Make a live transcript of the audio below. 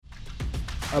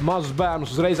mazus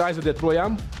bērnus uzreiz aizvediet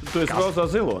projām. Tu esi rozā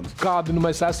zilonis. Kādi nu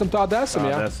mēs esam, tādi esam,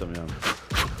 jā. Tādi esam, jā.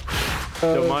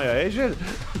 Tev mājā eži ir?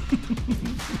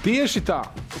 Tieši tā.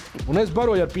 Un es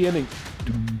baroju ar pieniņu.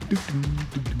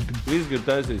 Viss grib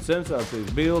taisīt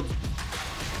sensācijas, bildes.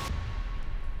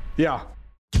 Jā.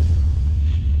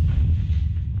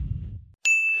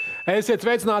 Esiet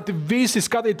sveicināti visi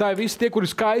skatītāji, visi tie, kuri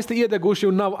skaisti iedeguši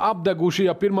un nav apdeguši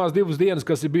jau pirmās 2 dienas,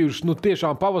 kas ir bijušas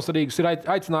tiešām pavasarīgas, ir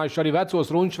aicinājuši arī vecos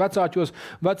runčus vecāķos.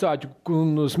 Vecāķu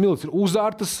smilts ir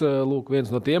uzārtas, lūk, viens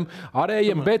no tiem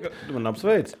arējiem, bet... Tu man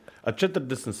apsveic ar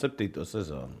 47.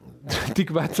 sezonu. Tik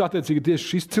vecs attiecīgi tieši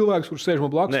šis cilvēks, kurš sēž man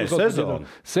blakus. Nē, sezonu.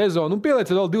 Sezonu, un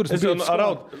pielieciet vēl 25.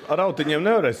 Ar autiņiem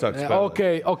nevarēja sākt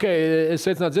spēlēt. Ok, es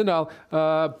sveicinātu ģenerāli.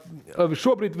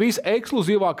 Šobrīd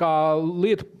visekskluzīvākā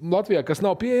lieta Latvijā, kas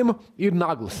nav pieejama, ir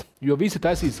naglas. Jo visi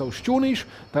taisīs savus šķūnīšus,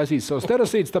 taisīs savus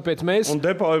terasītes, tāpēc mēs... Un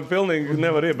depo pilnīgi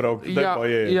nevar iebraukt. Jā,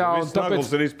 un tāpēc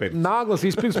naglas ir izpirkts. Naglas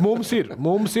izpirkts mums ir.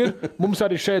 Mums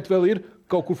arī šeit vēl ir,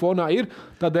 kaut kur fonā ir.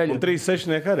 Tādēļ... Un 3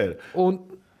 sešnieki arī ir. Un...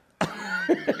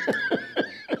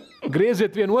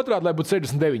 Grieziet vienu otrādi, lai būtu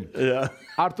 69. Jā.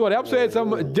 Ar to arī apsveicam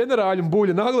ģenerāļu un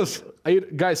buļļa naglas. Ir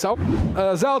gaisa.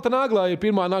 Zelta nagla ir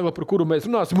pirmā nagla, par kuru mēs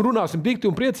runāsim. Runāsim dikti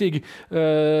un priecīgi.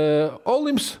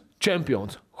 Olimps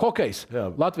čempions. Hokejs. Jā.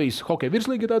 Latvijas hokeja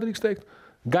virslīga, tā drīkst teikt.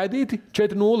 Gaidīti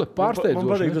 4-0 pārsteidzoši.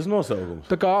 Man patīk tas nosaukums.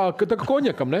 Tā kā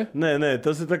konjakam, ne? Nē,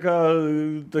 tas ir tā kā...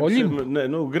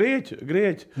 Grieķi.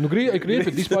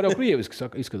 Grieķi vispār jau krieviski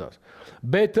izskatās.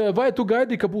 Bet vai tu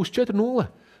gaidīji, ka būs 4-0?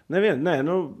 Ir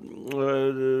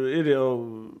jau...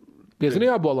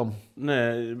 Piezvanīja abolam?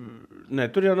 Nē,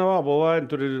 tur jau nav abola vaina,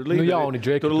 tur ir līderi. Jauni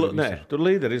džeki. Tur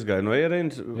līderi izgāja no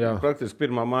ierīnas, praktiski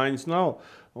pirmā mājiņas nav.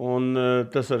 Un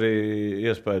tas arī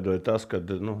iespaidoja tas, kad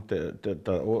tur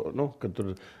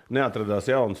neatradās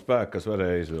jaunu spēku, kas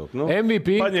varēja izvilkt.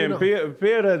 MVP. Paņēma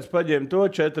pieredzi, paņēma to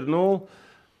 4-0.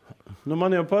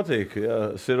 Man jau patīk,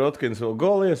 ja Sirotkins vēl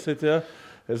goli iesit, ja.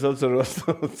 Es atceros,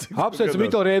 apsveicu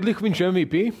Mitālu Rēdliku, viņš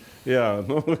MVP. Jā,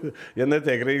 ja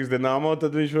netiek Rīgas Dinamo,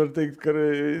 tad viņš var tikt,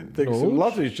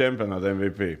 Latvijas čempionāta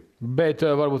MVP. Bet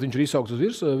varbūt viņš ir izsaukts uz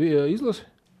izlasi?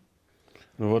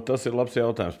 Tas ir labs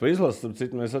jautājums. Par izlasi,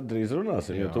 citu mēs drīz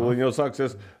runāsim, jo tūlīt jau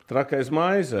sāksies trakais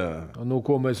mājas.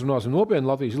 Ko mēs runāsim nopietni,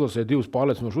 Latvijas izlasē 2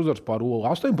 pārliecinoši uzvaras pār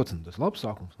 18. Tas labs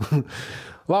sākums.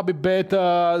 Labi, bet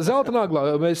zelta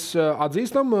naglā mēs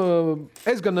atzīstam.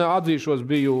 Es gan atzīšos,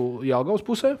 biju Jelgavas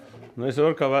pusē. Es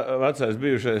varu kā vecais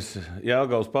bijušais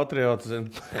Jelgavas patriots.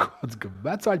 Kāds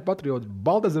vecāļu patriots,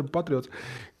 Baltazara patriots.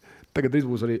 Tagad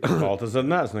būs arī... Baltazar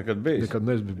neesmu nekad bijis.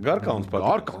 Garkalns patriots.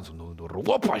 Garkalns un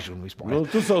ropaši un vispār.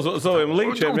 Tu saviem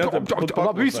līčiem, ja te...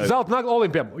 Labi, visi zelta nagla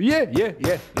olimpijām.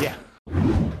 Yeah.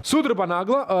 Sudraba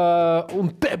nagla,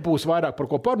 un te būs vairāk par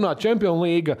ko parunāt. Čempionu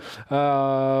līga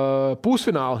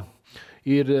pusfināli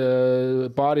ir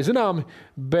pāri zināmi,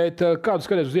 bet kādu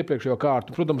skaties uz iepriekšējo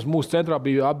kārtu? Protams, mūsu centrā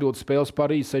bija atbildes spēles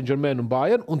Parīzes, Saint-Germain un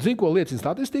Bayern, un zin, ko liecina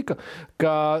statistika,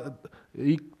 ka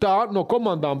tā no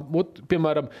komandām,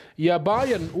 piemēram, ja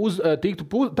Bayern tiktu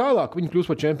tālāk, viņi kļūst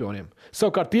par čempioniem.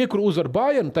 Savukārt tie, kur uzvar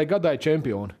Bayern, tai gadā ir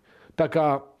čempioni. Tā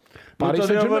kā Parīzes,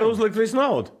 tad jau var uzlikt visu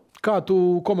naudu. Kā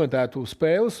tu komentētu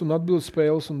spēles un atbildes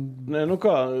spēles?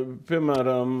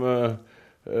 Piemēram,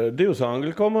 2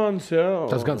 angļu komandas, jā.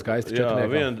 Tas gan skaisti.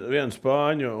 Viena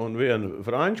spāņu un viena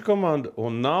franču komanda,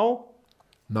 un nav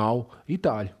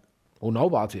itāļu, un nav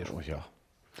vāciešu. Jā.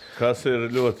 Kas ir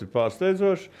ļoti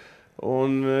pārsteidzoši.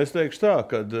 Un es teikšu tā,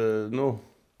 ka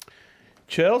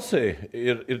Chelsea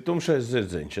ir tumšais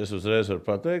zirdziņš. Es uzreiz varu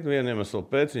pateikt, vieniem iemeslu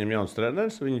pēc, viņam jauns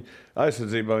treneris, viņa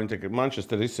aizsardzībā, viņa tikai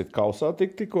Manchester izsit kausā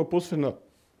tikko pusfinālā,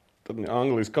 tad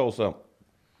Anglijas kausā.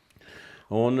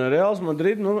 Un Reāls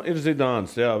Madrid ir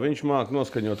Zidāns. Jā, viņš māk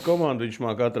noskaņot komandu, viņš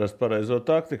māk atrast pareizo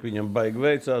taktiku, viņam baigi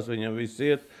veicās, viņam viss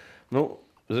iet.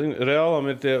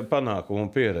 Reālam ir tie panākumi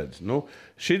un pieredzi.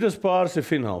 Šitas pāris ir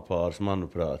fināla pāris,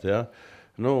 manuprāt. Jā.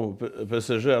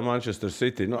 PSG, Manchester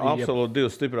City. Absolūti 2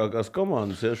 stiprākās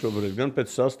komandas, ja, šobrīd, gan pēc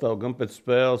sastāvu, gan pēc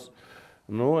spēles.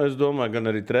 Es domāju, gan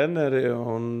arī treneri.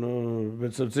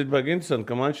 Bet citu baigi interesanti,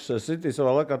 ka Manchester City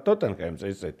savā laikā Tottenhams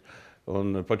izsit.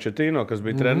 Un Pochettino, kas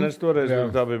bija treneris toreiz,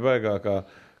 tā bija baigākā,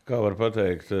 kā var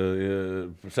pateikt,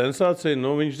 sensācija.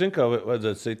 Viņš zina, kā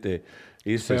vajadzētu City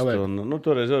izsist.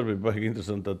 Toreiz arī bija baigi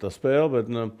interesanti tā spēle,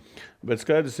 bet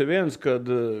skaidrs ir viens, kad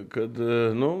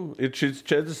ir šīs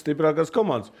 4 stiprākās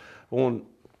komandas. Un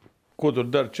ko tur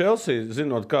dara Chelsea,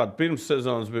 zinot, kāda pirms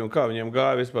sezonas bija un kā viņiem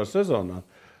gāja vispār sezonā.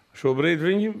 Šobrīd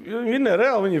viņi ir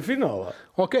reāli, viņi ir finālā.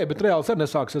 Ok, bet Reāls arī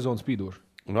nesāk sezonu spīdoši.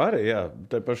 Arī, jā,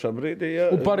 tā pašā brīdī. Jā.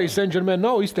 Un Paris Saint-Germain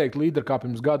nav izteikti līderi kā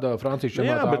pirms gada Francijas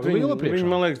čempionātā. Jā, bet viņi,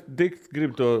 man liekas, tik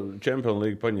grib to Champions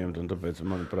League paņemt, un tāpēc,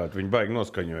 manuprāt, viņi baigi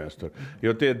noskaņojas tur.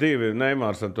 Jo tie divi,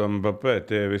 Neimārs un Mbappé,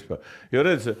 tie vispār. Jo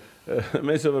redz,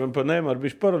 mēs jau varam par Neimāru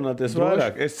bišķi parunāties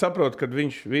vairāk. Es saprotu, ka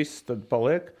viņš viss tad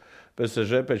paliek.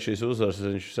 PSG pēc šīs uzvaras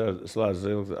viņš slēdz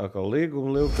atkal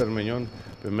līgumu ilgtermiņu un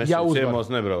pie mēs ciemos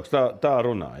nebrauks. Tā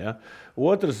runā, ja.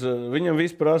 Otrs, viņam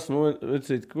viss prasa,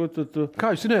 vecīt, ko tu...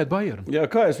 Kā jūs zinājāt Bayern? Jā,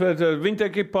 kā jūs vērtējat? Viņi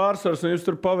tiek pārsvars, un jūs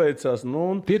tur paveicās.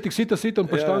 Tie tik sita un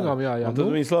pa štangām, jā. Un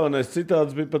tad viņa slavenais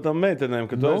citāds bija par tām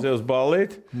meitenēm, kad tu aizies uz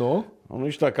ballīti. Un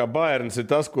viņš tā kā Bayerns ir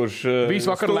tas, kurš...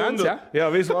 Visu vakar lēns, jā? Jā,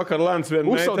 visu vakar lēns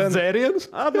vienu meiteni. Uzsauc dzērienus?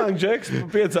 Atnāk Džeks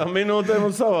pa 5 minūtēm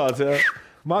un savāc, jā.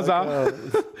 Mazā.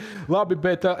 Labi,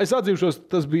 bet es atzīšos,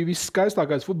 tas bija viss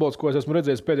skaistākais futbols, ko es esmu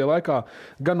redzējis pēdējā laikā.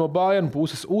 Gan no Bayern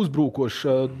puses uzbrukošs,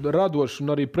 radošs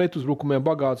un arī pretuzbrukumiem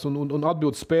bagāts un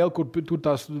atbildes spēle, kur tur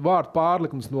tās vārtu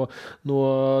pārlikums no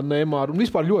Neimāra. Un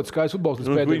vispār ļoti skaists futbols.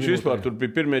 Viņš vispār tur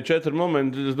bija pirmie 4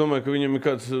 momenti. Es domāju, ka viņam ir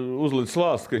kāds uzlicis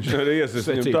slāsts, ka viņš arī iesaist.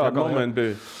 Viņam tādi momenti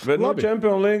bija. Bet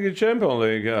Champions League ir Champions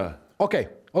League, jā. Ok.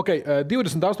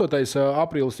 28.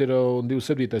 aprīlis ir un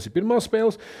 27. ir pirmās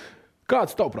spēles.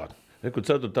 Kāds tavuprāt?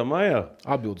 4. maijā?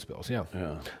 Atbildes spēles, jā.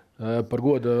 Par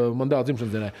godu man dēla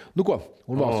dzimšanas dienai. Nu ko?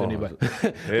 Un valsts vienībai.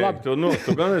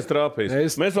 Tu gan esi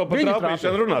trāpījis. Mēs vēl par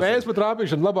trāpīšanu runāsim. Mēs par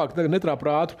trāpīšanu labāk netrāp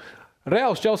ātru.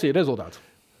 Reāls Chelsea rezultāts?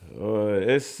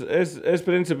 Es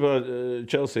principā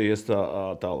Chelsea ies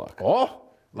tālāk.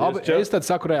 Labi, es tad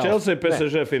saku reāls. Chelsea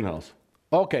PSG fināls.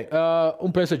 Ok,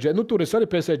 un PSG, tur es arī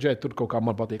PSG, tur kaut kā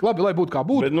man patīk. Labi, lai būtu kā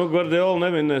būtu. Bet, Guardiola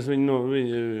nevinnēs viņu,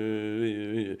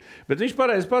 bet viņš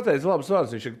pareizi pateica labs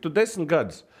vārds. Viņš, tu 10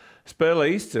 gadus spēlē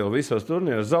izcili visos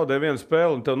turnīros, zaudē vienu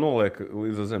spēli un tev noliek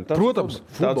līdz zem. Protams,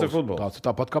 tāds ir futbols.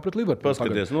 Tāpat kā pret Liverpoolu.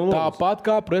 Paskaties, tāpat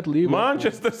kā pret Liverpoolu.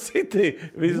 Manchester City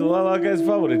vislielākais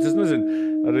favorīts. Es nezinu,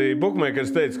 arī bookmakers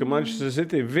teica, ka Manchester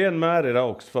City vienmēr ir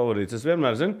augsts favorīts. Es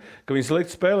vienmēr zinu, ka viņi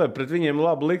slikti spēlē, pret viņiem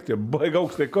labi likt, jo baigi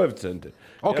augstie koeficienti.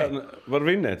 Okay. Jā, var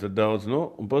vinnēt daudz,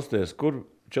 un pasties, kur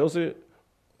Chelsea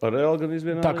ar Real gan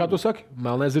izvienā. Tā kā tu saki,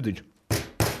 melnais zirdziņš.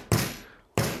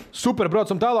 Super,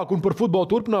 braucam tālāk un par futbolu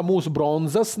turpinām mūsu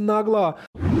bronzas naglā.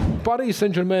 Paris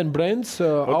Saint-Germain brands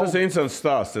tas ir interesants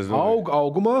stāsts.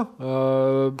 Augumā.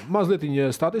 Mazliet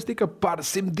viņa statistika par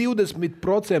 120%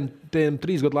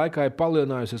 3 gadu laikā ir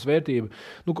palielinājusies vērtība.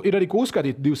 Ir arī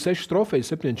uzskaitīta 26 trofejas,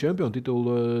 7 čempionu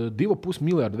titulu, 2,5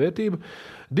 miljardu vērtība.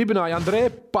 Dibināja Andrē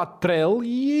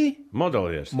Patrelji.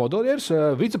 Modeljers.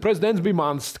 Viceprezidents bija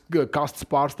mans kastes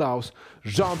pārstāvs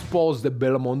Jean-Paul de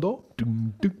Belmondo.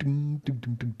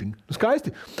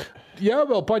 Skaisti. Ja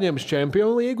vēl paņems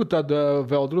Champions League, tad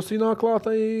vēl drusinā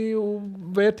klātai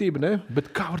vērtība, ne? Bet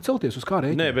kā var celties uz kā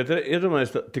rēķina? Nē, bet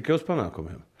iedomājies tikai uz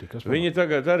panākumiem. Viņi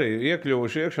tagad arī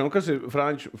iekļuvuši iekšā. Kas ir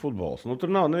franču futbols?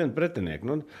 Tur nav neviena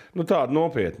pretinieka. Tāda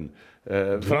nopietna.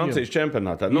 Francijas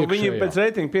čempionātā. Viņi pēc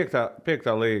reitinga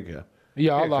 5. līga.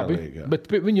 Jā, labi. Līga.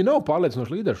 Bet viņi nav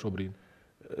pārliecinoši līderi šobrīd.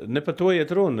 Ne par to iet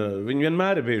runa. Viņi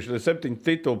vienmēr ir bijuši 7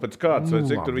 tituli pēc kārtas, vai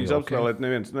cik tur viņus apspēlēt,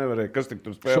 neviens nevarēja. Kas tik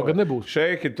tur spēlē? Šogad nebūs.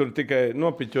 Šeiki tur tikai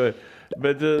nopiķoja.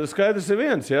 Bet skaidrs ir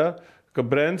viens, jā, ka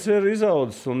brands ir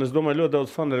izaudzis, un es domāju, ļoti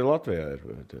daudz fanu arī Latvijā ir.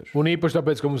 Un īpaši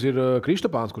tāpēc, ka mums ir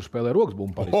Kristapāns, kurš spēlē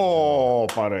roksbumbu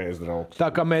Parīzē. Pareizi, draugs.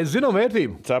 Tā kā mēs zinām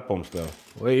vērtību. Cepums tev.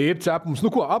 Ir cepums.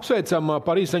 Ko, apsveicam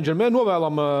Paris Saint-Germain,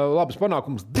 novēlam labas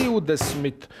panākumus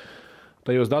 20.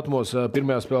 tajos datumos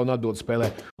pirmajā spēlē un atbildes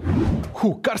spēlē.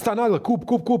 Karstā nagla,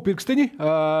 kūp pirkstiņi.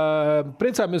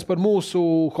 Priecājamies par mūsu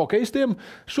hokejistiem.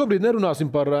 Šobrīd nerunāsim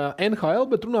par NHL,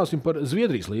 bet runāsim par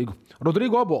Zviedrijas līgu.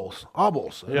 Rodrigo Abols.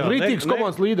 Rītīgs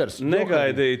komandas līderis.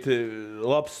 Negaidīti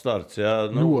labs starts. Jā.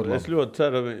 Es ļoti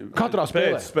ceru, katrā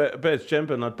spēlē. Pēc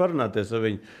čempionāta parunāties ar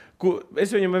viņu.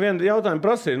 Es viņam vienu jautājumu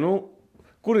prasīju,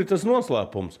 kur ir tas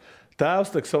noslēpums?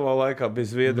 Tēvs savā laikā bija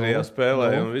Zviedrijā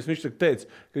spēlēja, un viņš teica,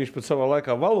 ka viņš pat savā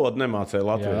laikā valodu nemācēja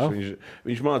latviešu.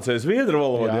 Viņš mācīja zviedru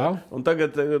valodu, un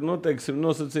tagad,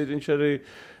 nosacīt viņš arī,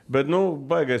 bet,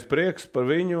 baigais prieks par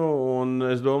viņu, un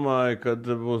es domāju, ka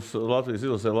būs Latvijas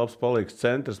izlasē labs palīgs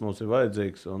centrs, mums ir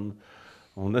vajadzīgs,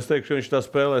 un es teikšu, ka viņš tā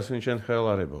spēlēs, viņš NHL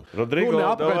arī būs. Rodrigo,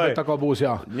 tā kā būs,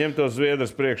 jā. Ņem tos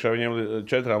Zviedrus priekšā, viņiem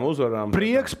 4 uzvarām.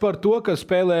 Prieks par to, ka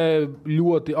spēlē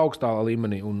ļoti augstā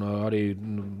līmenī un arī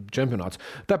čempionāts.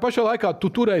 Tā pašā laikā tu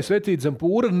turēji svecīt zem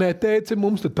pūra, neteici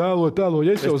mums te tēlo.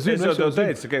 Es jau zinu. Es jau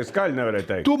teicu, ka es skaļi nevarēju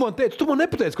teikt. Tu man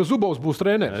nepateici, ka Zubovs būs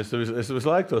treneris. Es visu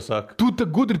laiku to saku. Tu te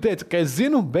gudri teici, ka es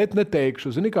zinu, bet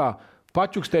neteikšu. Zini kā,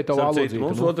 pačukstēji tavu valodzīti.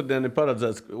 Mums otrdien ir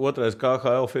paredzēts otrais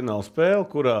KHL fināla spēle,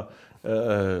 kurā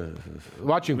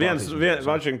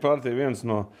Watching Party, viens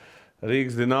no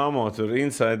Rīgas Dinamo, tur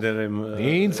insiderim.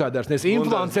 Insiders, nevis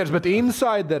influenceris, bet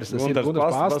insiders. Tas ir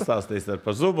Gunārs Pasta. Pastāstīs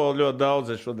par Zubovu ļoti daudz,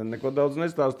 es šodien neko daudz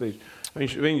nestāstīšu.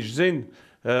 Viņš zina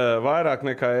vairāk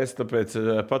nekā es, tāpēc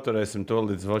paturēsim to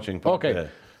līdz watching. Okay.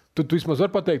 Tu vismaz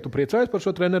vari pateikt, tu priecājies par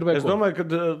šo treneru veikumu? Es domāju,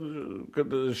 ka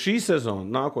šī sezona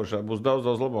nākošā būs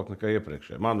daudz labāk nekā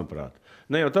iepriekšējā, manuprāt.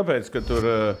 Ne jau tāpēc, ka tur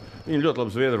viņi ļoti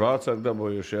labi zviedru vācāku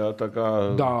dabūjuši. Jā, tā kā...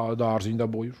 Dārziņu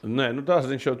dabūjuši. Nē,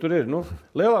 dārziņš jau tur ir.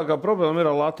 Lielākā problēma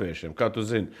ir ar latviešiem, kā tu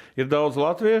zini. Ir daudz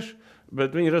latviešu,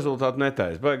 bet viņi rezultāti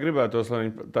netaisa. Vai gribētos, lai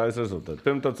viņi taisa rezultātu?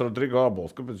 Pirmkārt, Rodrigo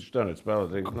Abols. Kāpēc viņš tā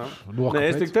nespēlēt Rīgas? Nē,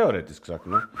 es tik teorētiski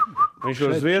saku. Viņš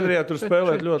jau Zviedrijā tur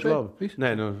spēlēt ļoti labi.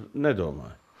 Nē,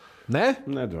 nedomāju. Ne?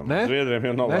 Nedomāju. Zviedriem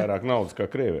jau nav vairāk naudas kā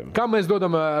krieviem. Kā mēs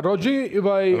dodam Rodži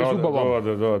vai Zubovam?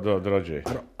 Dod Rodži.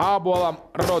 Abolam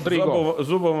Rodrigo.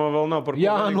 Zubovam vēl nav par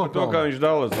to, kā viņš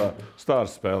dalās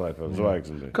stārs spēlēt.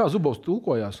 Kā Zubovs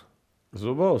tulkojās?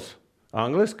 Zubovs?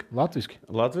 Angliski? Latviski.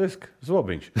 Latviski?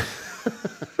 Zobiņš.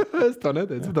 Es to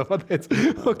neteicu, to pateicu.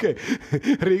 Okay.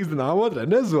 Rīgas Dinamo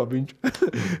treneris Zobiņš.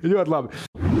 Ļoti labi.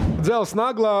 Dzelzs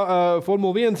naglā,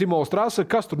 Formula 1, Imolas trase.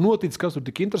 Kas tur noticis, kas tur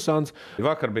tik interesants?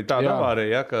 Vakar bija tāda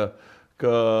avārija, ka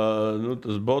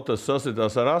tas Bottas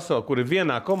sasitās ar Russelu, kuri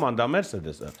vienā komandā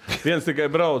Mercedesā. Viens tikai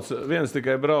brauc.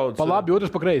 Pa labi,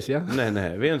 otrs pa kreisi, ja?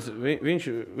 Nē.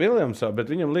 Viņš Williamsā, bet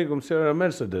viņam līgums jau ir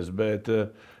Mercedes. Bet,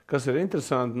 kas ir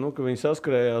interesanti, ka viņi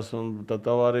saskrējās, un tā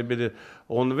avārija bija.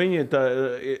 Un viņi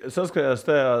saskrējās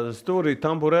tajā stūrī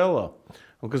Tamburello.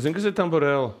 Un kas ir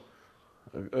Tamburello?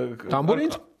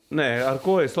 Tamburiņš? Nē, ar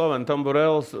ko ir slavena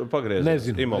Tamburells pagriezis?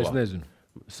 Nezinu, es nezinu.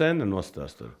 Sena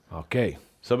nostāst tur. Okay.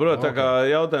 Saprot, tā kā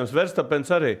jautājums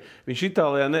Verstapens arī. Viņš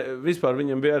Itālijā, vispār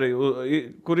viņam bija arī,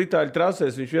 kur Itāļu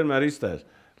trasēs, viņš vienmēr iztēs.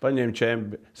 Paņēma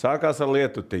čempi, sākās ar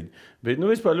lietutiņu. Bet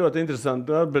vispār ļoti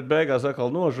interesanti, bet beigās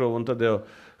atkal nožuva, un tad jau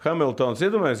Hamiltons,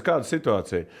 iedomājies, kāda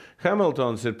situācija.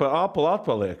 Hamiltons ir pa Apple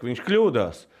atpaliek, viņš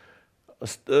kļūdās.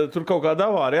 Tur kaut kāda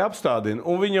avārija apstādina,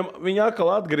 un viņa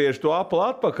atkal atgriež to Apple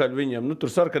atpakaļ viņam,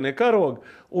 tur sarkanie karogi,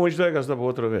 un viņš beigās dabū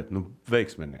otru vietu.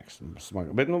 Veiksminieks,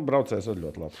 smagi. Bet, braucējs ir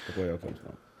ļoti labs, par ko jautājums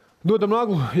nav. Dodam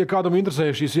naglu, ja kādam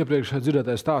interesē šīs iepriekš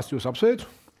dzirdētais stāsts, jūs apsveicu.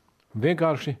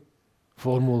 Vienkārši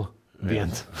Formula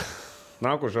 1.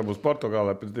 Nākošā būs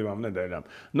Portugālē pēc 2 nedēļām.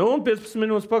 Un 15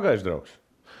 minūtes pagājuši, draugs.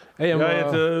 Ejam.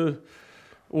 Jāiet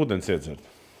ūdens iedzert.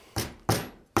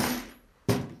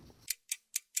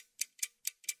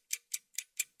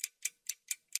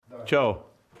 Čau.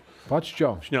 Pats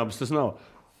čau. Šņābas tas nav.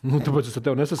 Tāpēc es ar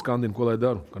tevi nesaskandinu, ko lai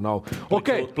daru, ka nav.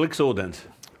 Okay. Pliks ūdens.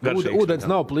 Ūdens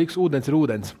nav pliks, ūdens ir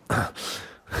ūdens.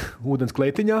 Ūdens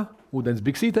kleitiņā, ūdens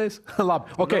biksītēs.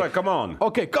 Labi, okay. Come on.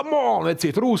 Okay, come on,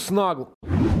 vecīt, rūsas naglu.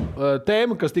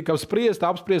 Tēma, kas tika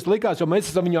apspriesta likās, jo mēs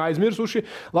esam viņu aizmirsuši.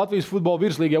 Latvijas futbola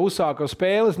virslīgā uzsāka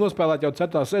spēles, nospēlēt jau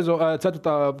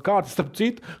 4. kārta, starp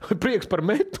citu, prieks par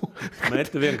metu.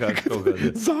 Meti vienkārši kaut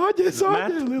kādā. Zāģē.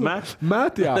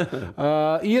 Met, jā.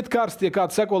 Iet karstie,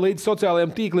 kāds seko līdz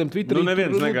sociālajiem tīkliem, Twitterī.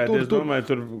 Neviens negaida, es domāju,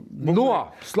 tur...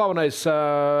 Slavenais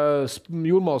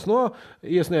Jūrmals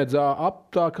iesniedz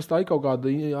kas tā ir kaut kāda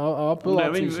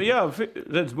apelācijas.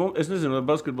 Redz, es nezinu, vai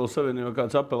Basketbola savienībā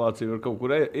kāds apelācija var kaut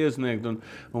kur iesniegt,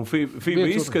 un FIBA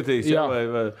izskatīs,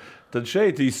 vai tad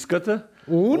šeit izskata,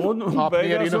 un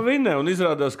beigās un vinnē. Un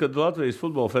izrādās, ka Latvijas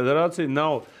Futbola federācija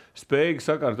nav spējīga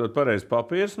sakārtot pareizi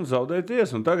papīrs un zaudēt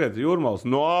tiesu. Un tagad Jūrmals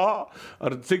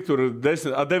ar cik tur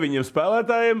 9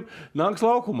 spēlētājiem nāks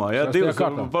laukumā. Jā,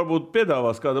 2 varbūt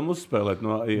piedāvās kādam uzspēlēt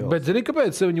no ielas. Bet zini,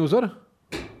 kāpēc viņi uzvar?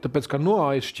 Tāpēc, ka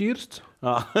Noā ir šķirsts.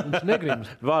 Viņš negrib.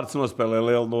 Vārds nospēlē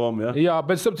lielu lomu, ja? Jā,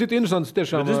 bet citu interesants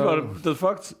tiešām. Bet vispār, tas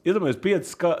fakts, iedomājies 5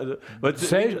 kārtas.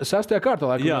 6. kārtā,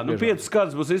 laikam. Jā, 5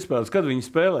 kārtas būs izspēlēts. Kad viņi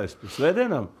spēlēs? Pa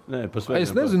svētdienām? Nē, pa svētdienām.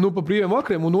 Es nezinu, pa brīviem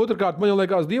vakariem. Un otrkārt, man jau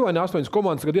liekas dīvaini 8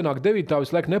 komandas, kad ienāk 9,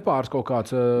 visu laiku nepārs kaut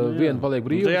kāds. Viena paliek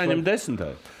brīva. Jāņem 10.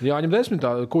 Jāņem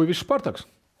 10. Ko ir viss Spartaks?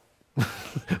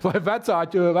 Vai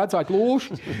vecāķi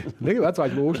lūši?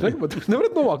 Vecāķi lūši. Jūs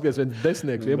nevarat novākties viens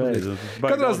 10.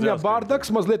 Katrā ziņā bārdaks,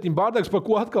 mazliet bārdaks, par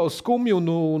ko atkal skumji, un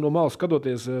no malas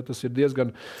skatoties, tas ir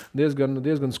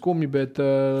diezgan skumji, bet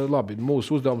labi,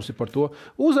 mūsu uzdevums ir par to.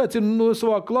 Uzaicinu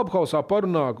savā klubhausā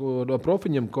parunā ar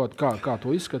profiņiem, kā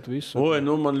to izskata visu.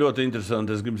 Man ļoti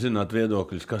interesanti, es gribu zināt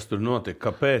viedokļus, kas tur notika,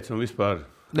 kāpēc un vispār.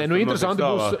 Nē, interesanti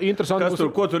būs.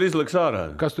 Ko tur izliks ārā?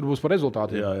 Kas tur būs par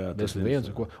rezultātiem? Jā, tas ir viens.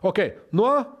 Okay.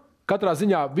 Katrā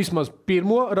ziņā vismaz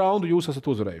pirmo raundu jūs esat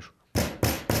uzvarējuši.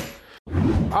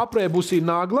 aprēbusī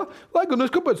nagla. Lai gan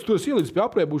es kāpēc tu esi ielīdz pie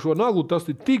aprēbušo naglu, tas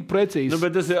ir tik precīzi. Nu,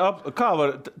 bet tas ir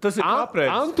tas ir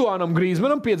aprēbs. Antoanam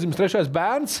Grīzmanam piedzims 3.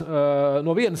 bērns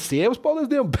no vienas sievas, paldies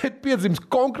Dievam, bet piedzims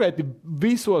konkrēti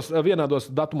visos vienādos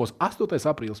datumos. 8.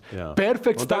 aprīlis.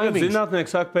 Perfekts tagad timings. Zinātnieki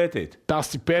sāk pētīt. Tas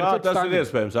ir perfekts tas timings. ir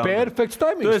iespējams. Perfekts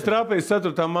timings. Tu esi trāpījis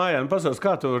 4. mājā. Pasaules,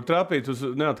 kā tu vari trāpīt uz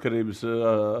neatkarības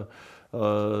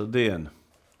dienu?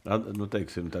 Nu,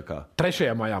 teiksim, tā kā.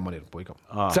 3. maijā man ir, puikam.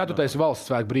 4. valsts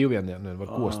svētku brīvdiena, var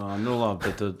kost. Nu, labi,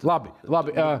 tad... Labi.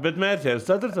 Bet mērķi uz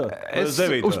 4. Es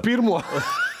 9. uz 1.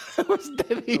 Uz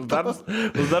 9.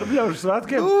 Uz darbļaušu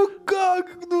svētkiem?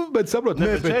 Bet saprot,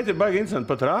 bet šeit ir baigi interesanti,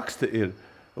 pat raksti ir.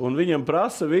 Un viņam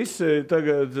prasa visi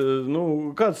tagad,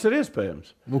 kāds ir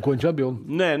iespējams. Ko viņš atbild?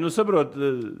 Nē, saprot,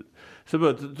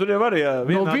 tur jau arī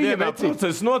vienā dienā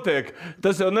process notiek.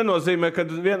 Tas jau nenozīmē, ka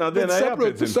vienā dienā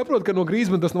jāpiedzimst. Tu saprot, ka no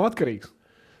Grīzmana tas nav atkarīgs.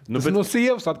 Tas ir no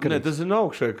sievas atkarīgs. Nē, tas ir no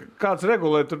augšē. Kāds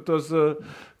regulē tur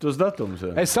tos datumus?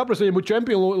 Jā. Es saprotu, viņam būtu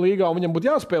Čempionu līgā un viņam būtu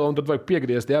jāspēlē, un tad vajag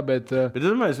piegriezt. Jā, bet es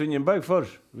domāju, viņiem baigi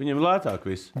forši. Viņiem lētāk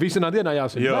viss. Vienā dienā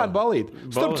jāsaka, bērnu balīt.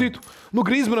 Starp citu,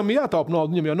 Grīzmanam jātaupa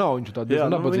naudu, viņam jau nav. Viņš tā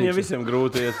diezgan nabadzīgs. Viņiem visiem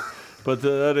grūti iet. Pat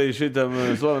arī šitam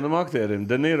slavenam aktierim,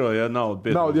 De Niro, naudu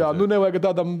piedāvā. Naudu, jā, nevajag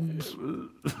tādam...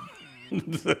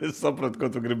 Es sapratu, ko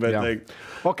tu gribēji teikt.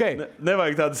 Okay.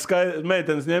 Nevajag tādas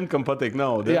meitenes ņemt, kam patīk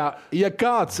nauda. Jā, ja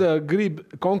kāds grib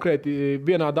konkrēti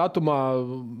vienā datumā,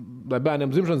 lai bērniem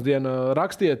dzimšanas diena,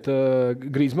 rakstiet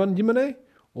Grīzmana ģimenei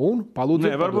un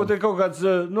palūdziet. Nē, varbūt ir kaut kāds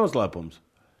noslēpums.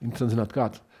 Interesanti zināt,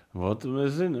 kāds. Ot,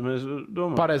 mēs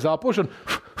domājam. Pareizā elpošana.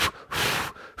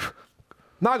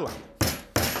 Nagla.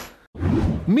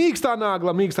 Mīkstā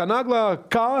nagla,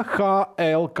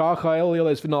 KHL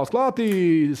lielais fināls klātī.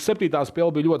 7.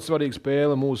 spēle bija ļoti svarīga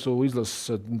spēle mūsu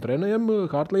izlases treneriem,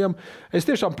 Hartlijam. Es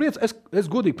tiešām es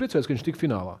godīgi priecājos, ka viņš tik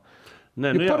finālā. Nē,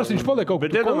 parasti viņš paliek kaut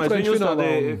kur konferenču finālā.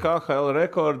 KHL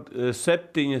rekordu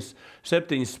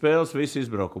 7 spēles visu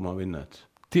izbraukumā vinnēts.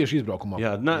 Tieši izbraukumā.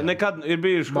 Jā, nekad ir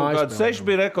bijuši kaut kādi 6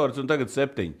 bija rekords un tagad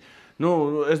 7.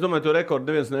 Es domāju, to rekordu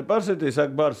neviens nepārsitīs,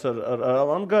 saka Bārs ar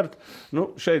avangardu.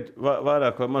 Šeit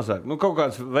vairāk vai mazāk. Kaut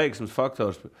kāds veiksmes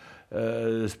faktors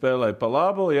spēlēja pa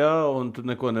labu, jā, un tu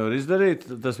neko nevar izdarīt.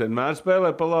 Tas vienmēr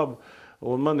spēlē pa labu.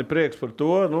 Un man ir prieks par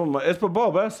to. Es pa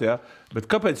Bobu esmu, jā. Bet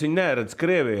kāpēc viņi neredz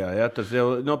Krievijā? Jā? Tas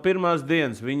jau no pirmās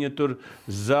dienas viņi tur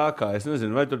zākā. Es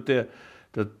nezinu, vai tur tie...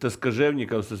 Tas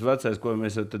Kaževņikovs, tas vecais, ko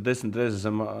mēs jau 10 reizes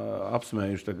esam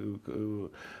apsmējuši.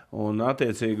 Un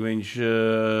attiecīgi viņš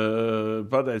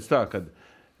pateica tā, ka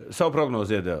savu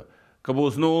prognozi iedeva, ka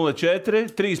būs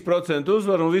 0,4, 3%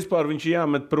 uzvaru un vispār viņš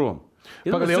jāmet prom.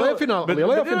 Lielajā finālā.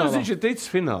 Viņš ir ticis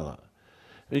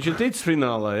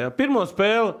finālā. Jā. Pirmo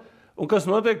spēli, un kas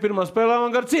notiek? Pirmā spēlē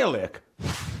avangards ieliek.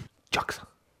 Čaks.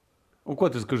 Un ko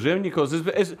tas Kaževņikovs?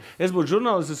 Es būtu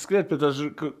žurnālists, es skrietu pie tā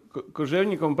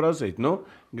Kaževņikovam prasīt.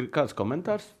 Kāds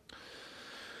komentārs?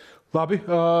 Labi,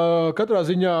 katrā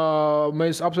ziņā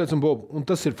mēs apsveicam Bobu, un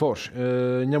tas ir forši.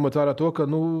 Ņemot vērā to, ka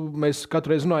mēs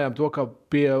katru reizi runājām to, ka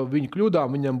pie viņa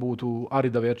kļūdām viņam būtu arī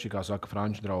davērči, kā saka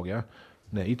franču draugi. Ja?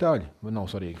 Nē, itāļi, nav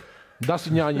svarīgi. Das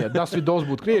vidos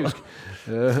būtu krieviski.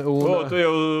 Tu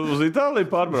jau uz Itāliju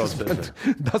pārbraucies.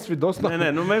 Das vidos nav.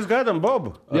 Nē, mēs gaidām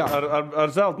Bobu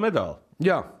ar zelta medāli.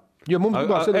 Jā, jo mums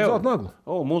būs arī zelta nagla.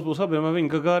 Mums būs abiem ar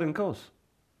viņu Gagārina kausu.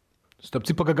 Starp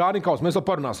citu, par Gagārina kausu mēs vēl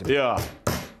parunāsim. Jā.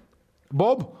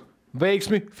 Bob,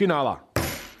 veiksmi finālā.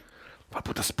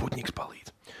 Varbūt tas Sputniks palīdz.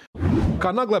 Kā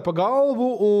naglē pa galvu,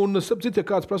 un citu, ja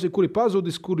kāds prasīja, kur ir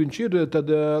pazudis, kur viņš ir, tad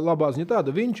labā ziņa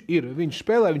tāda, viņš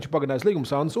spēlē, viņš pagarinājis līgumu,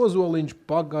 Sandis Ozoliņš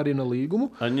pagarina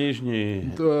līgumu. Aņižņī.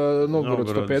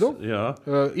 Novgorods Torpedo. Jā.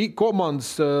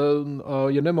 Komandas,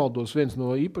 ja nemaldos, viens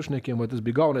no īpašniekiem, vai tas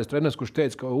bija galvenais treneris, kurš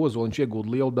teica, ka Ozoliņš iegūda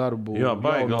lielu darbu. Jā,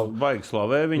 baigi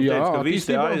slavē. Viņi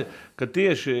teica, ka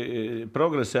tieši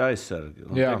progresi aizsargi.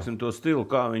 Teiksim, to stilu,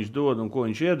 kā viņš dod un ko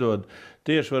viņš iedod,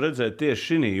 tieši var redzēt tieši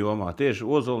šī jomā, tieši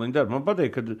Ozoliņa darbu. Man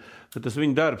patīk, ka tas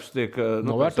viņa darbs tiek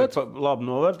labi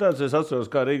novērtēts. Es atceros,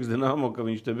 kā Rīgas Dinamo, ka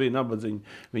viņš te bija nabadzīņi.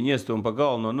 Viņi iestūma pa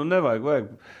galno. Nevajag,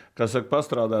 kā saka,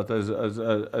 pastrādāt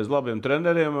aiz labiem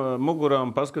treneriem,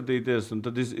 mugurām, paskatīties un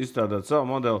tad izstrādāt savu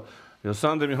modeli. Jo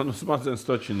Sandrim jau smadzenes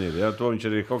točini ir. Ja? To viņš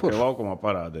arī hokeja laukumā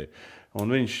parādīja. Un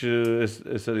viņš,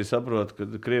 es arī saprotu, ka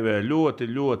Krievijā ļoti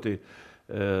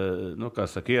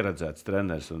ieredzēts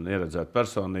treneris un ieredzēta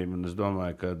personība. Un es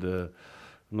domāju, ka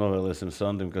novēlēsim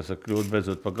Sandrim, kas kļūt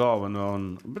beidzot pa galveno.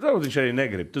 Bet viņš arī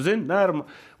negrib. Tu zini,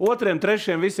 otriem,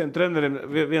 trešiem, visiem treneriem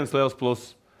viens liels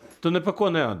pluss. Tu ne pa ko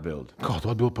neatbildi. Kā tu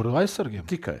atbildi par aizsargiem?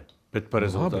 Tikai. Bet par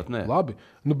rezultātu nē. Labi.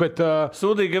 Nu, bet,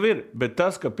 Sūdīgi jau ir, bet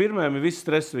tas, ka pirmajam ir viss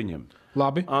stress viņam.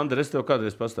 Labi. Andri, es tev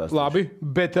kādreiz pastāstīšu. Labi,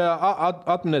 bet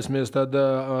atminēsimies, tad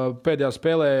pēdējā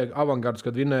spēlē Avangards,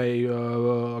 kad vinēja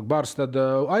Bārs, tad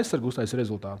aizsargu uztaisīja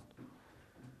rezultātu.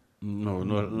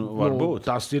 Varbūt.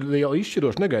 Tas ir jau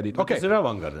izšķiroši negaidīt. Tas ir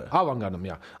Avangardā. Avangardam,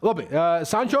 jā. Labi,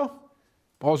 Sančo,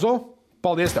 Ozo,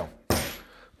 paldies tev.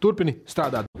 Turpini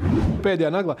strādāt. Pēdējā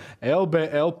naglā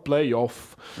LBL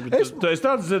playoff. Tu esi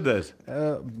tāds dzirdējis?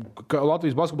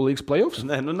 Latvijas basketbola līgas playoffs?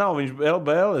 Nē, nav viņš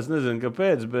LBL, es nezinu,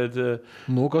 kāpēc, bet...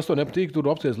 Kas to nepatīk, tur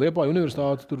apsties Liepāja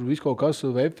universitāte, tur viss kaut kas,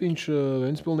 Vefiņš,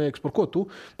 Ventspilnieks, par ko tu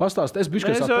pastāsti? Es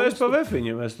pa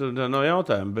Vefiņu, tur nav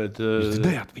jautājumu, bet...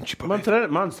 Dzirdējāt, viņš ir pa Vefiņu.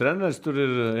 Mans treneris tur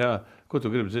ir, jā... Ko tu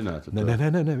gribi zināt?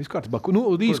 Nē, viss kārtībā.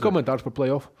 Īsts komentārs par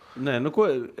play-off.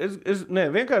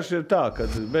 Vienkārši ir tā, ka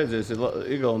beidzies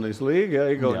Igaunijas līga,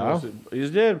 Igaunijas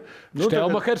izģērba.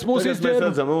 Štelmachers mūs izģērba. Mēs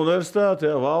redzam universitāti,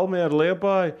 Valmiera,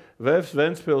 Liepāja, Vefs,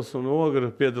 Ventspils un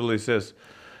Ogra piedalīsies.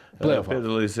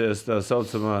 Piedalīsies tā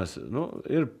saucamās.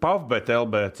 Ir Pavbet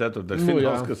LB 4.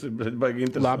 fināls, kas ir baigi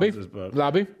interesants.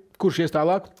 Labi. Kurš ies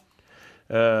tālāk?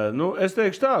 Es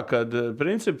teikšu tā, ka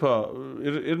principā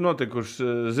ir notikuši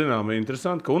zināmi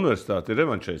interesanti, ka universitāte ir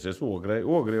revanšējusies Ograi.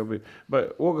 Ogra jau bija.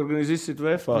 Ogra gan izsit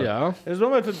VFA. Es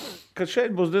domāju, ka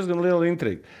šeit būs diezgan liela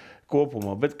intriga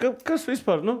kopumā. Bet kas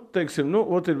vispār, teiksim,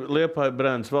 ir Liepāja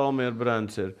brands, Valmiera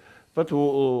brands ir. Pat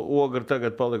Ogra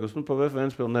tagad palikusi, pa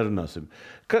Ventspilu nerunāsim.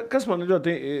 Kas man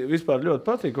vispār ļoti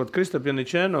patīk, Kristap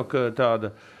Janičēno, ka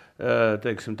tāda...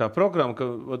 teiksim, tā programma, ka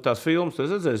tās filmas, tu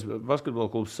redzēs,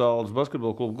 basketbola klubs Saldus,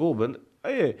 basketbola klubu Gulbeni,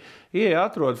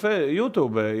 atrod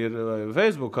YouTube,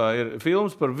 Facebookā ir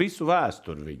filmas par visu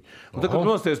vēsturi viņu. Un tad, kad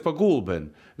nosties pa Gulbeni,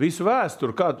 visu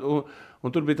vēsturi, un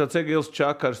tur bija tāds Egils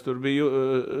Čakars, tur bija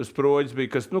Sproģis,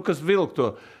 kas vilk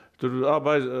to, tur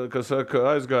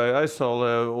aizgāja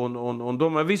aizsaulē un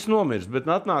domāja, viss nomirst, bet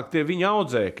atnāk tie viņa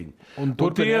audzēkiņi. Un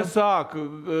tie sāk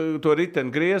to riteni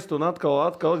griezt un atkal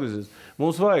atgriezties.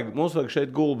 Mums vajag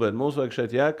šeit Gulbeni, mums vajag šeit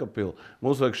Jēkapilu,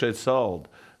 mums vajag šeit Saldu.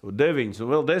 9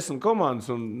 un vēl 10 komandas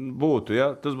un būtu,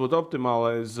 ja? Tas būtu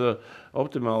optimālais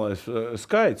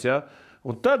skaits, ja?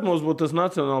 Un tad mums būtu tas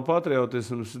nacionāla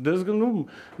patriotisms diezgan,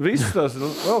 viss tas,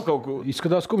 vēl kaut ko...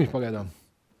 Izskatās kumjš pagaidām.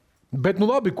 Bet,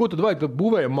 labi, ko tad vajag? Tad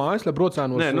būvējam mājas, lai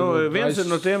brocēnos... Nē, viens ir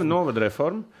no tiem novada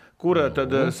reforma, kura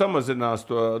tad samazinās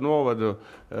to novadu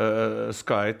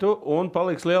skaitu un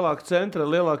paliks lielāka centra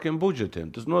ar lielākiem budžetiem.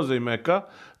 Tas nozīmē, ka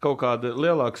kaut kāda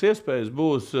lielākas iespējas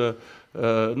būs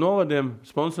novadiem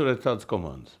sponsorēt tādas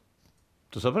komandas.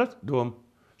 Tu saprati domu?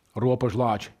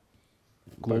 Ropažlāči.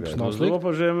 Klubs nav slikts.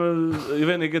 Ropažiem,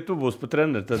 vienīgi, ja tu būsi pa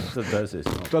treneri, tad taisīs.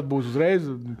 Tad būs uzreiz.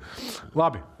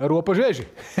 Labi, ropažēži.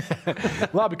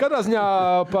 Labi, katrā ziņā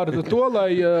par to,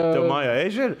 lai... Tev mājā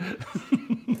ežeri?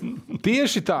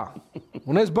 Tieši tā.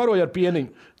 Un es baroju ar pieniņu.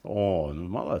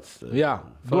 Malac. Jā.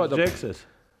 Džekses.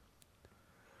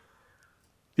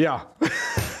 Jā.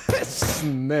 Es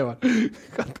nevaru.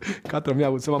 Katram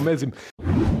jābūt savam mezim.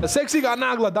 Seksīgā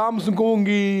nagla, dāmas un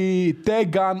kungi, te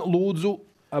gan lūdzu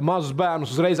mazus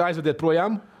bērnus uzreiz aizvediet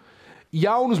projām.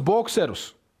 Jaunus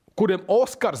bokserus, kuriem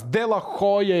Oskars de la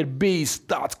Hoya ir bijis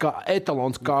tāds kā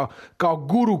etalons, kā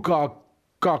guru, kā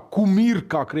kumir,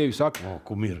 kā krievi saka.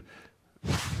 Kumir.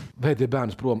 Vēdiet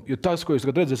bērnus prom, jo tas, ko jūs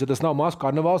tagad redzēsiet, tas nav mākslas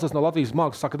karnevāls, tas nav Latvijas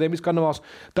mākslas akadēmijas karnevāls,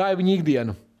 tā ir viņa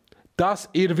ikdiena. Tas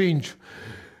ir viņš.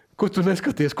 Ko tu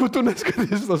neskaties?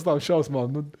 Tas nav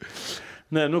šausmām.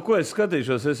 Nē, ko es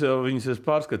skatīšos, es jau viņus esmu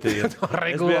pārskatījis. Es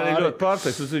biju arī ļoti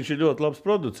pārsteigts, viņš ir ļoti labs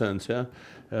producents, ja?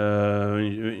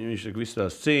 Viņš ir visas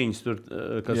tās cīņas, tur,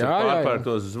 kas ir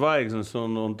pārpērtos zvaigznes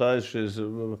un taisšies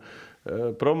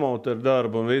promoteru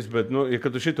darbu un viss, bet, ja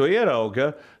kad tu šito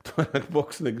ieraugi, tu vairāk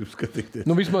boks negrib skatīties.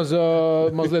 Vismaz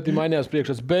mazliet mainījās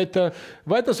priekšas, bet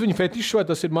vai tas viņa fetišs, vai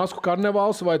tas ir masku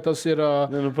karnevāls, vai tas ir...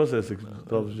 Pasies, cik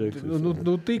tāds džeks.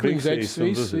 Tīklīgs zeķis,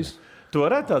 viss. Tu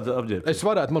varētu tādu apģērbties? Es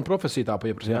varētu, man profesija tā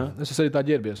pieprasa, jā. Es arī tā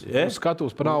ģērbies. Es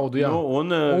skatos par naudu, jā.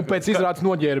 Un pēc izrādes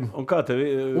noģērbi. Un kā tev,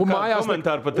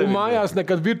 komentāri par tevi? Un mājās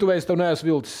nekad virtuvēs tev neesmu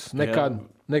vilcis. Nekad.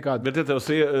 Bet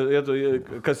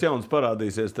kas jauns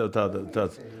parādīsies tev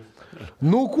tāds?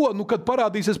 Kad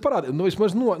parādīsies,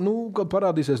 vismaz, kad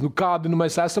parādīsies, kādi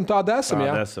mēs esam, tādi esam,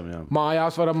 jā. Jā.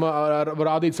 Mājās varam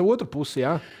rādīt savu otru pusi,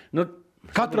 jā.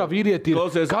 Katrā vīrieti ir,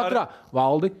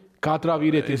 Katrā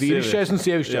vīrieti ir vīrišķais un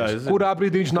sievišķais. Kurā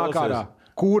brīdī viņš nāk ārā?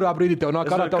 Kurā brīdī tev nāk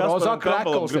ārā? Tev rozā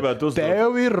krekls.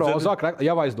 Tev ir rozā krekls.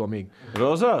 Jau aizdomīgi.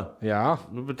 Rozā? Jā.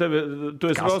 Bet tu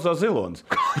esi rozā zilons.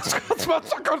 Kāds man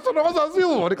saka, ka tu rozā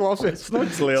ziloni, klausies?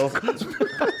 Snuķis liels.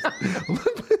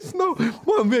 Es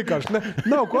Man vienkārši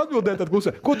nav ko atbildēt, tad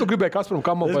klusē. Ko tu gribēji Kasparam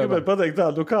Kamam? Es gribēju pateikt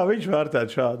tādu, kā viņš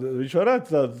vērtētu šādu. Viņš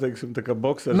varētu tādu, teiksim, tā kā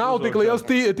boksers. Nav tik liels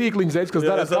tīkliņš, veids, kas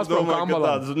darās Kasparam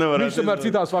Kamalam. Viņš tomēr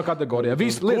citās vēl kategorijā.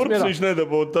 Kurps viņš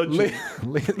nedabūtu taču?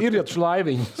 Ir jau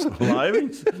laiviņas.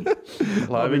 Laiviņas?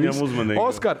 Laiviņam uzmanīgi.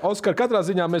 Oskar, katrā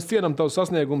ziņā mēs cienam tavus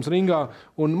sasniegumus ringā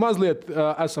un mazliet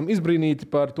esam izbrīnīti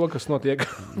par to, kas notiek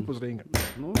uz ringa.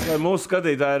 Vai mūsu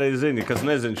skatītāji arī zina, kas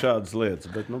nezina šādas lietas,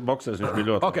 bet boksers viņš bija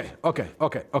ļoti.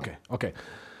 Ok.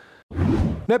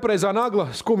 Nepareizā nagla,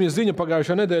 skumja ziņa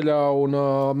pagājušā nedēļā, un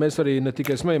mēs arī ne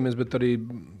tikai smejamies, bet arī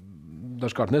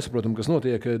dažkārt nesaprotam, kas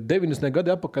notiek. 90. gadi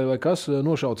atpakaļ vai kas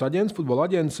nošauts aģents, futbola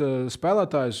aģents,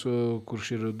 spēlētājs, kurš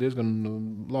ir diezgan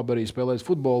labi arī spēlējis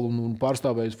futbolu un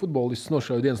pārstāvējis futbolists,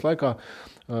 nošauja dienas laikā.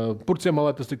 Purciemā,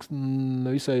 lai tas tik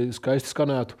visai skaisti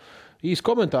skanētu. Īsts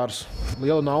komentārs,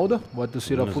 liela nauda, vai tas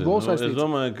ir ar futbolu saistīts? Es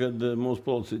domāju, ka mūsu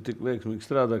policija tik veiksmīgi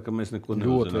strādā, ka mēs neko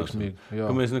neuzzināsim. Ka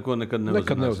mēs neko nekad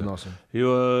neuzzināsim.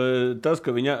 Jo tas,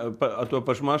 ka viņi ar to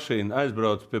pašu mašīnu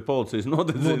aizbrauc pie policijas,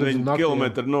 nodedzina viņu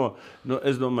kilometru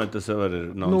es domāju, tas jau arī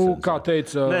ir nonsens. Kā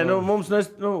teica...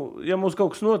 Ja mums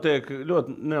kaut kas notiek,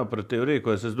 ļoti neoperatīvi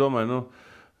rīkojas, es domāju,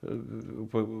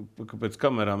 ka pēc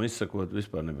kamerām izsakot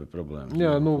vispār nebija problēma.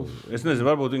 Jā, Es nezinu,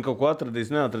 varbūt viņi kaut ko atradīs,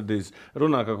 neatradīs.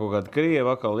 Runā, ka kaut kādi Krievi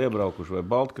atkal iebraukuši vai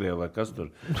Baltkrievi vai kas tur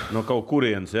no kaut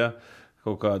kurienes, ja?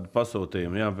 Kaut kādu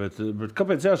pasūtījumu. Ja? Bet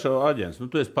kāpēc jāšauj aģents?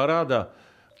 Tu esi parādā.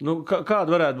 Kāda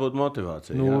varētu būt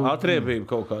motivācija? Atriebība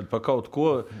kaut kāda par kaut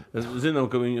ko. Zinām,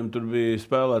 ka viņam tur bija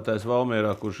spēlētājs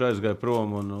Valmierā, kurš aizgāja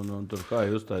prom un tur kā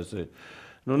uztaisīja.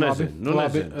 Nezinu.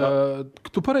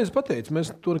 Tu pareizi pateici, mēs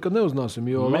to nekad neuzzināsim,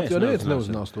 jo Latvijā neviens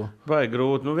neuzzinās to. Vai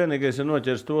grūti. Vienīgais ir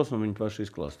noķers tos, un viņi paši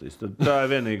izklāstīs. Tad tā ir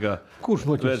vienīgā Kurš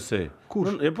noķers? versija.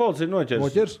 Kurš? Ja policija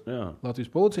noķers? Jā. Latvijas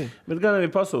policija? Bet gan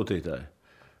arī pasūtītāji.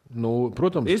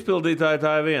 Protams. Izpildītāji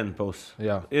tā ir viena puse.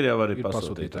 Jā. Ir jau arī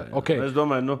pasūtītāji. Okay. Es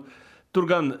domāju, tur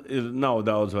gan nav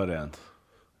daudz variantu.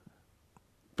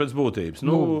 Pēc būtības.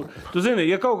 Tu zini,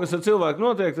 ja kaut kas ar cilvēku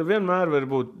notiek, tad vienmēr var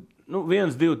būt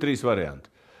 1, 2, 3 varianti.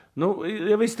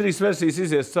 Ja viss 3 versijas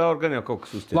izies cauri, gan jau kaut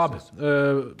kas uztiesies. Labi.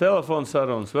 Telefons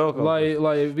sarunas, vēl kaut kas.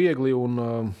 Lai viegli un...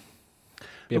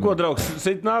 ko, draugs,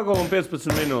 sit nāgolu un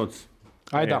 15 minūtes.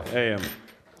 Aidā. Ejam.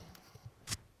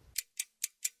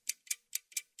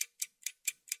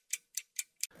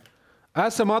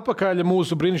 Esam atpakaļ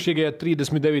mūsu brīnišķīgajā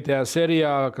 39.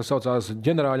 sērijā, kas saucās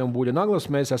Ģenerāļa un Buļļa naglas.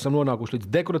 Mēs esam nonākuši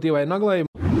līdz dekoratīvai naglai.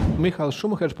 Mihails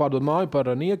Šumahers pārdod māju par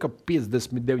nieka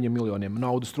 59 miljoniem.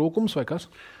 Naudas trūkums vai kas?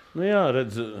 Jā,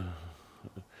 redz.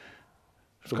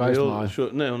 Skaista māja.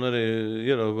 Un arī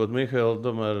ieraugot Mihailu,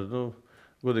 tomēr,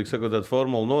 godīgi sakot, tāda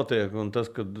formula notiek, un tas,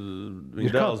 kad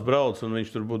viņa dēls brauc un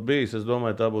viņš tur būtu bijis, es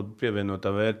domāju, tā būtu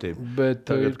pievienotā vērtība. Bet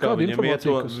tagad, kā viņam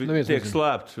tiek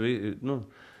slēpts.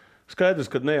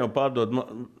 Skaidrs, ka ne jau pārdod,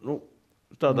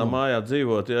 tādā mājā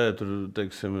dzīvot, ja tur,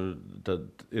 teiksim,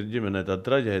 ir ģimenē tāda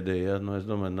traģēdija, es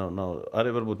domāju, nav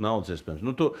arī varbūt naudas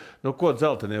iespējams. Ko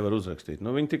dzelteni nevar uzrakstīt?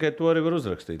 Viņi tikai to arī var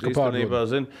uzrakstīt. Īstenībā,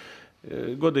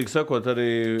 godīgi sakot, arī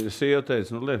sieva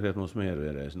teica, liekiet mums mieru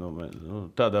vienreiz.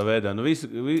 Tādā veidā. Visi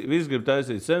grib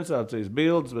taisīt sensācijas,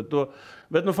 bildes,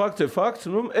 bet fakts ir fakts.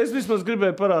 Es vismaz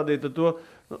gribēju parādīt to,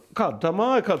 kāda tā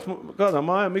māja, kādā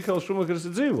mājā Mihails Šumahers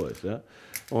ir dzīvojis. Ja?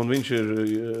 Un viņš ir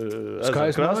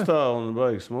krastā un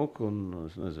baigi smuku.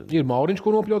 Ir Mauriņš,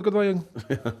 ko nopļaut, kad vajag?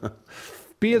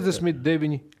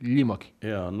 59 ļimaki.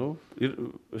 Jā,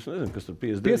 es nezinu, kas tur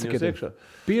 59 iekšā.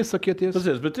 Piesakieties.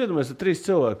 Bet iedomājies, 3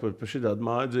 cilvēki par šitādu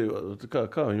māju dzīvo.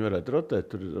 Kā viņi varētu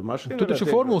rotēt? Tur mašīna tur taču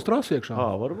formulas trasi iekšā.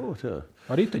 Varbūt, jā.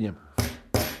 Ar riteņiem.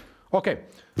 Ok,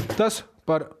 tas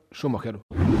par Šumaheru.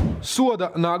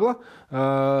 Soda nagla.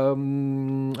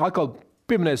 Atkal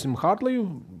pieminēsim Hartliju.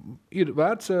 Ir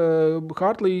vērts.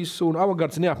 Hartlijs un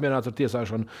Avangards neapmierināts ar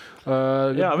tiesāšanu.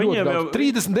 Jā, viņiem jau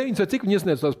 39 vai cik viņi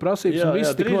iesniedz tās prasības un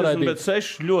viss tik noraidīts. Bet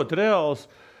 6 ļoti reāls.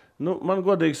 Man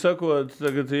godīgi sakot,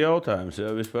 tagad ir jautājums.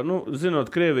 Jā, vispār.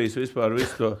 Zinot Krievijas vispār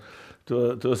visu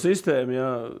to sistēmu,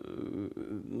 jā,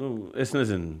 es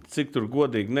nezinu, cik tur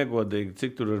godīgi, negodīgi,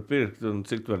 cik tur var pirkt un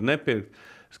cik tur var nepirkt.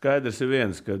 Skaidrs ir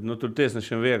viens, ka tur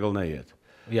tiesnešiem viegli neiet.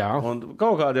 Jā. Un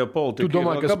kaut kāda jau politika. Tu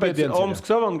domā, kāpēc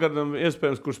Omskas Avangardam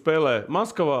iespējams, kur spēlē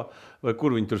Maskavā, vai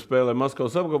kur viņi tur spēlē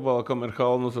Maskavas apgabalā, kam ir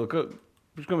Halnus, ka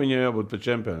viņiem jābūt pēc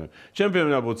čempioniem.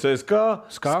 Čempioniem jābūt CSKA,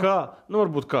 SKA,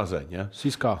 varbūt Kazaņ. Ja?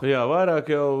 Siskā. Jā,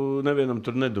 vairāk jau nevienam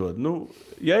tur nedod.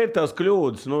 Ja ir tās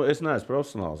kļūdas, es neesmu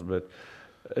profesionāls, bet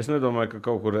es nedomāju, ka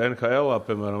kaut kur NHL,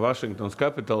 piemēram, Washingtons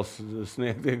Capitals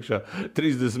sniegt iekšā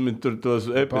 30 tur tos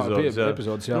epizodus.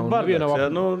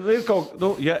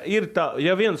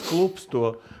 Ja viens klubs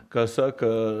to, kā saka,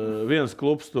 viens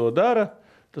klubs to dara,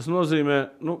 tas nozīmē,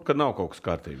 ka nav kaut kas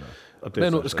kārtībā.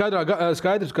 Nē,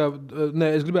 skaidrs, ka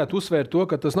es gribētu uzsvērt to,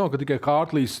 ka tas nav tikai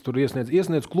Kārtlīs tur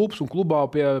iesniedz klubs un klubā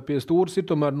pie stūres ir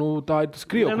tomēr, tā ir tas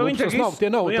Krievu klubs. Tie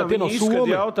nav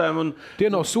Somi. Tie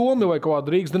nav Somi vai kaut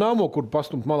kāda Rīgas Dinamo, kur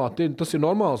pastumt malā. Tas ir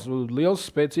normāls, liels,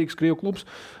 spēcīgs Krievu klubs.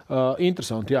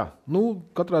 Interesanti, jā.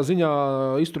 Katrā ziņā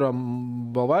izturām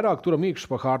vēl vairāk, turam īkšķi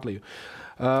pa Kārtliju.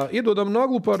 Iedodam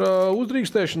naglu par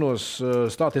uzdrīkstēšanos,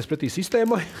 stāties pretī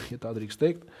sistēmai, ja tā drīkst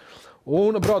teikt.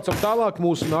 Un braucam tālāk.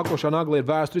 Mūsu nākošā nagla ir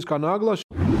vēsturiskā nagla.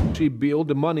 Šī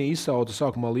bilde manī izsauca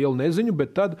sākumā lielu neziņu,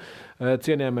 bet tad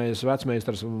cienījamais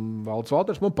vecmeistars Valdis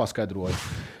Valters man paskaidroja.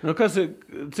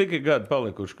 Cik ir gadi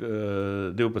palikuši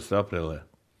 12. aprīlē?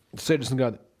 60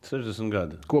 gadi. 60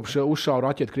 gadi. Kopš uzšāva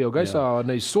raķeti Krievu gaisā,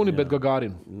 nevis Suni, bet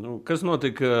Gagārinu. Kas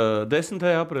notika 10.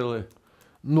 aprīlī?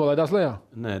 Nolaidās lejā?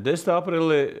 Nē, 10.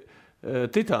 aprīlī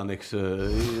Titaniks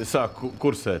sāk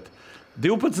kursēt.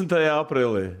 12.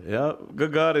 aprīlī,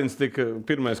 Gagārins tika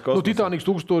pirmais kosmosā. Titaniks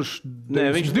 1012. Nē,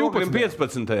 viņš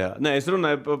 15. Nē, es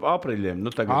runāju par aprīļiem.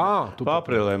 Pa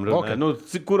aprīļiem runāju.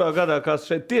 Okay. Kurā gadā, kas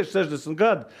šeit tieši 60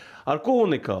 gadi, ar ko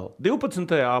unikāli?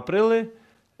 12. aprīlī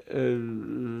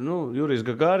Jurijs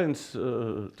Gagārins,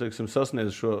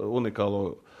 sasniedz šo unikālo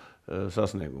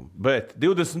sasniegumu. Bet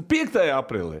 25.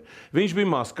 aprīlī viņš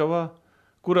bija Maskavā,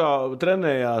 kurā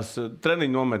trenējās,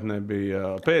 treniņu nometnē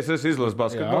bija PSS izlases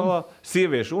basketbolā,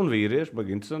 sieviešu un vīriešu,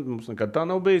 baigi interesanti, mums nekad tā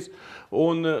nav bijis,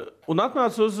 un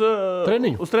atnāca uz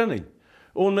treniņu.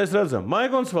 Un mēs redzam,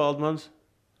 Maigons Valdmans,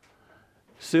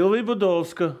 Silvija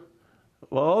Budovska,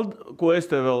 ko es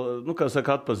te vēl,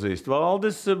 atpazīstu,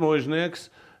 Valdis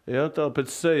Možnieks, tā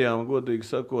pēc sejām, godīgi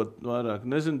sakot, vairāk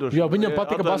nezinu. Viņam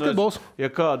patika basketbols. Ja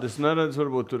kādas neredz,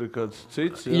 varbūt tur ir kāds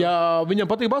cits. Jā, viņam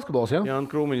patika basketbols, jā.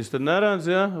 Jānis Krūmiņš tad neredz,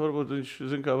 varbūt viņš,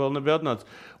 vēl nebija atnācis.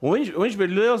 Un viņš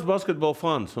bija liels basketbola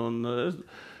fans. Un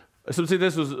es vēl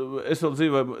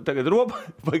dzīvoju tagad Ropā,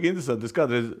 baigi interesanti, es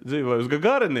kādreiz dzīvoju uz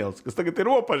Gagarinils, kas tagad ir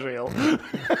Ropažiela.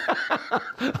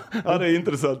 Arī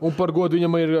interesanti. Un par godu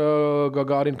viņam ir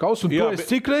Gagarina kauss, un tu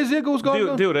cik reizi iegūs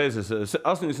galvā? Divreizes.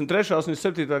 83.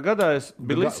 87. gadā es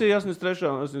biju Lisī, 83.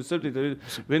 87.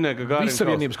 vinēju Gagarina kauss.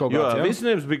 Visavienības kaut kāds, jā?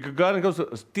 Visavienības bija Gagarina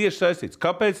kauss tieši saistīts.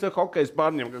 Kāpēc tā hokejs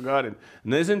pārņem Gagarinu?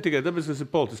 Nezinu, tikai tāpēc, tas ir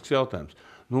politisks jautājums.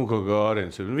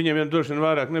 Gagarins. Viņiem jau droši vien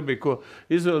vairāk nebija ko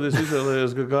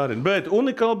izvēlējās Gagarinu. Bet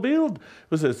unikāla bilde.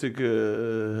 Uzsēc, cik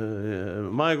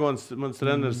Maigons, mans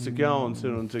treneris, cik jauns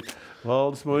ir un cik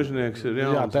Valdis Možnieks ir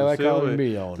jauns. Jā, tā laikā viņi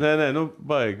bija jauni. Nē,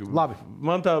 baigi. Labi.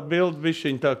 Man tā bilde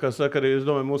bišķiņ tā, kā saka arī, es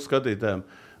domāju, mūsu skatītājiem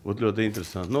būtu ļoti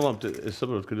interesanti. Labi, es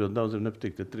saprotu, ka ļoti daudziem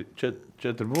nepatīk tie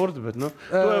 4 burti, bet,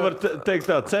 to jau var teikt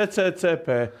tā,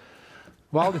 CCCP.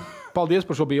 Valdi, paldies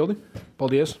par šo bildi.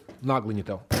 Paldies. Nagliņa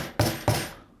tev.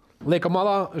 Liekam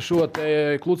malā šo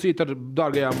klucīti ar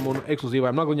dārgajām un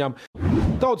ekskluzīvajām nagliņām.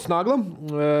 Tautas nagla.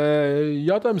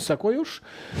 Jautājums sekojuši.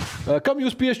 Kam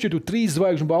jūs piešķirtu 3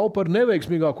 zvaigžņu balvu par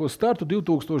neveiksmīgāko startu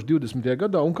 2020.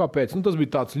 gadā un kāpēc? Tas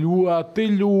bija tāds ļoti,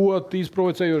 ļoti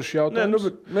izprovocējošs jautājums.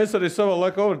 Mēs arī savā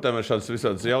laikā overtājumā šādas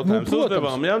visādas jautājumus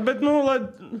uzdevām. Jā, bet,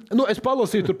 es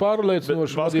palasīju tur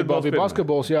pārliecinoši. Vadībā bija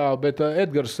basketbols, jā, bet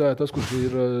Edgars, tas, kurš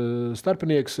ir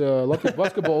starpinieks Latvijas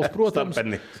basketbols, protams.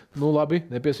 Labi,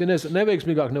 nepiesienies.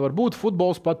 Neveiksmīgāk nevar būt.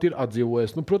 Futbols pat ir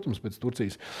atdzīvojies. Protams, pēc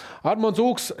Turcijas. Armands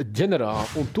Ūks ģenerāli.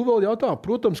 Un tu vēl jautā,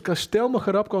 protams, ka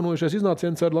Štelmachera apkaunojušies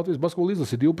iznāciens ar Latvijas basketbola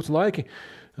izlasi 12 laiki.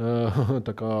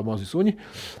 Tā kā mazi suņi.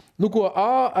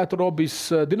 Atrobis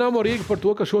Dinamo Rīga par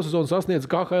to, ka šosezon sasniedz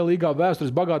KHL līgā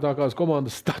vēstures bagātākās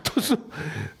komandas statusu.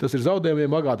 Tas ir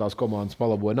zaudējumiem bagātās komandas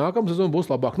palaboja. Nākamā sezona būs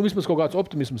labāk. Vismaz kaut kāds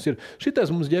optimisms ir.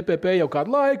 Šitais mums GPP jau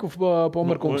kādu laiku,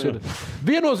 Pomerkungs ir.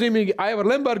 Viennozīmīgi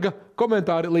Aivar Lemberga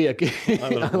komentāri lieki.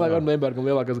 Aivar Lembergam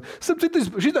lielākās.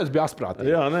 Šitais bija asprātīgi.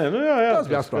 Jā. Tas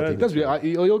bija asprātīgi. Tas bija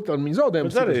ilgtermiņa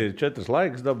zaudējums. Bet arī 4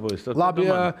 laikas dabūjis. Labi,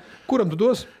 kuram tu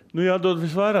dos? Jādod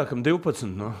visvairākam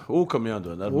 12. Ūkam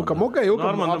jādod. Ūkam, ok.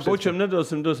 Armandam Pučam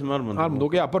dosim Armandam.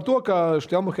 Jā, par to, ka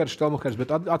Štelmachers,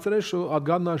 bet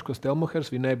atgādināšu, ka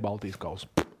Štelmachers vinēja Baltijas kausu.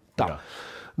 Tā.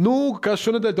 Kas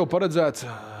šonedēļ tev paredzēts?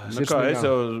 Es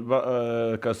jau,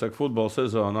 kā saka, futbola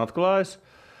sezonu atklājis.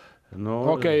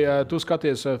 Ok, tu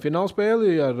skaties fināla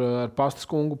spēli ar Pastas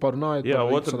kungu parunājot. Jā,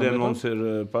 otrdien mums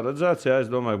ir paredzēts. Jā,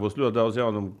 es domāju, būs ļoti daudz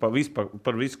jaunumu par visu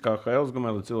KHL. Es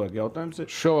domāju, lai cilvēki jautājums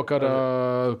ir. Šovakar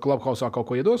Klubhausā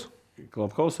kaut ko iedos?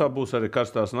 Klubhausā būs arī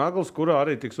karstās naglas, kurā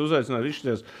arī tiks uzaicināti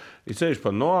izšķies. Ir ceļš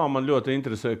par Noā, man ļoti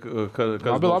interesē,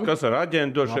 kas ar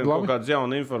aģentu, doši vien kaut kādas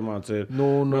jauna informācija ir.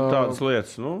 Tādas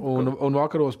lietas. Un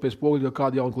vakaros pēc poguļa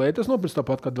kāda jauna klētas nopirks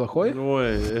tāpat kā Delahoja?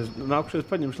 Es nākušies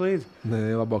paņemšu līdzi. Nē,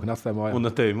 labāk nastājam mājā. Un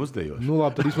ar tevi uzdejošu.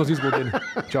 Labi, tad vismaz izgludini.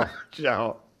 Čau.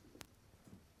 Čau.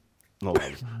 Nu,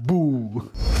 labi.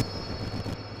 Bū!